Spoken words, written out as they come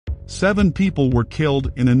7 people were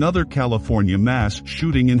killed in another California mass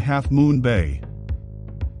shooting in Half Moon Bay.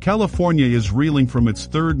 California is reeling from its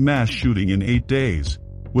third mass shooting in 8 days,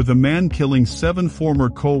 with a man killing 7 former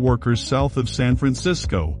co-workers south of San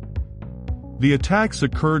Francisco. The attacks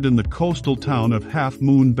occurred in the coastal town of Half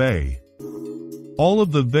Moon Bay. All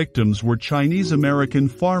of the victims were Chinese-American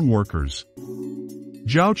farm workers.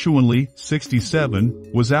 Zhao Chunli,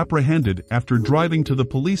 67, was apprehended after driving to the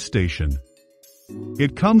police station.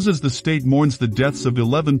 It comes as the state mourns the deaths of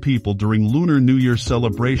 11 people during Lunar New Year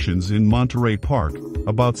celebrations in Monterey Park,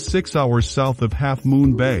 about 6 hours south of Half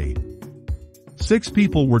Moon Bay. 6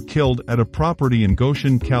 people were killed at a property in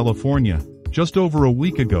Goshen, California, just over a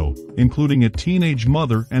week ago, including a teenage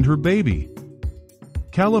mother and her baby.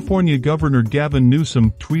 California Governor Gavin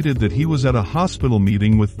Newsom tweeted that he was at a hospital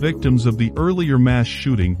meeting with victims of the earlier mass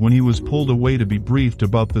shooting when he was pulled away to be briefed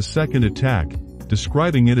about the second attack,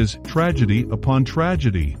 describing it as tragedy upon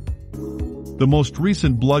tragedy. The most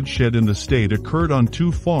recent bloodshed in the state occurred on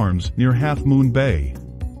 2 farms near Half Moon Bay.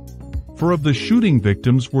 4 of the shooting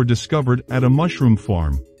victims were discovered at a mushroom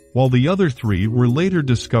farm, while the other 3 were later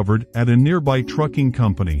discovered at a nearby trucking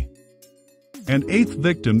company. An 8th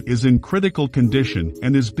victim is in critical condition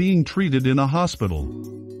and is being treated in a hospital.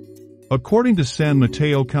 According to San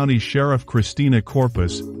Mateo County Sheriff Cristina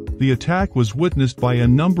Corpus, the attack was witnessed by a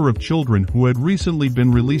number of children who had recently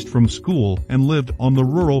been released from school and lived on the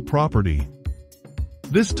rural property.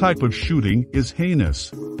 This type of shooting is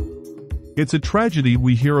heinous. It's a tragedy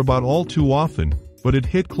we hear about all too often, but it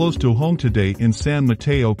hit close to home today in San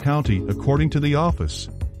Mateo County, according to the office.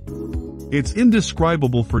 It's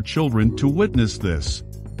indescribable for children to witness this.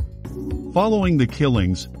 Following the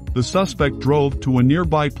killings, the suspect drove to a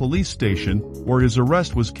nearby police station, where his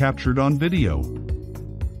arrest was captured on video.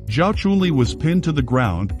 Zhao Chunli was pinned to the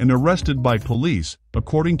ground and arrested by police,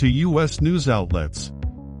 according to U.S. news outlets.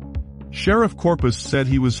 Sheriff Corpus said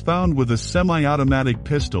he was found with a semi-automatic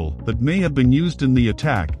pistol that may have been used in the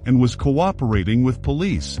attack and was cooperating with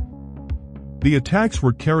police. The attacks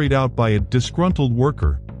were carried out by a disgruntled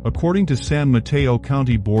worker, according to San Mateo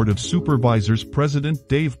County Board of Supervisors President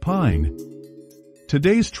Dave Pine.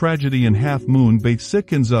 Today's tragedy in Half Moon Bay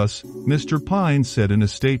sickens us, Mr. Pine said in a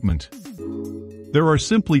statement. There are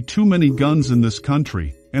simply too many guns in this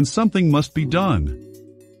country, and something must be done.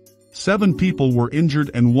 7 people were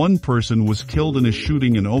injured and 1 person was killed in a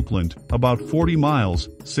shooting in Oakland, about 40 miles,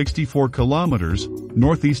 64 kilometers,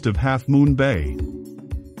 northeast of Half Moon Bay.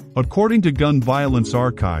 According to Gun Violence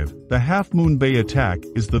Archive, the Half Moon Bay attack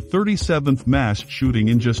is the 37th mass shooting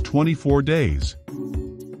in just 24 days.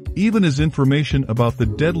 Even as information about the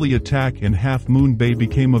deadly attack in Half Moon Bay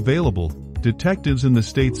became available, detectives in the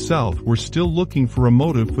state's south were still looking for a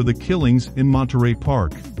motive for the killings in Monterey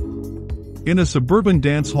Park. In a suburban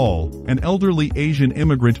dance hall, an elderly Asian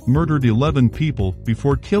immigrant murdered 11 people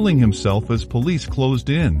before killing himself as police closed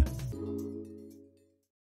in.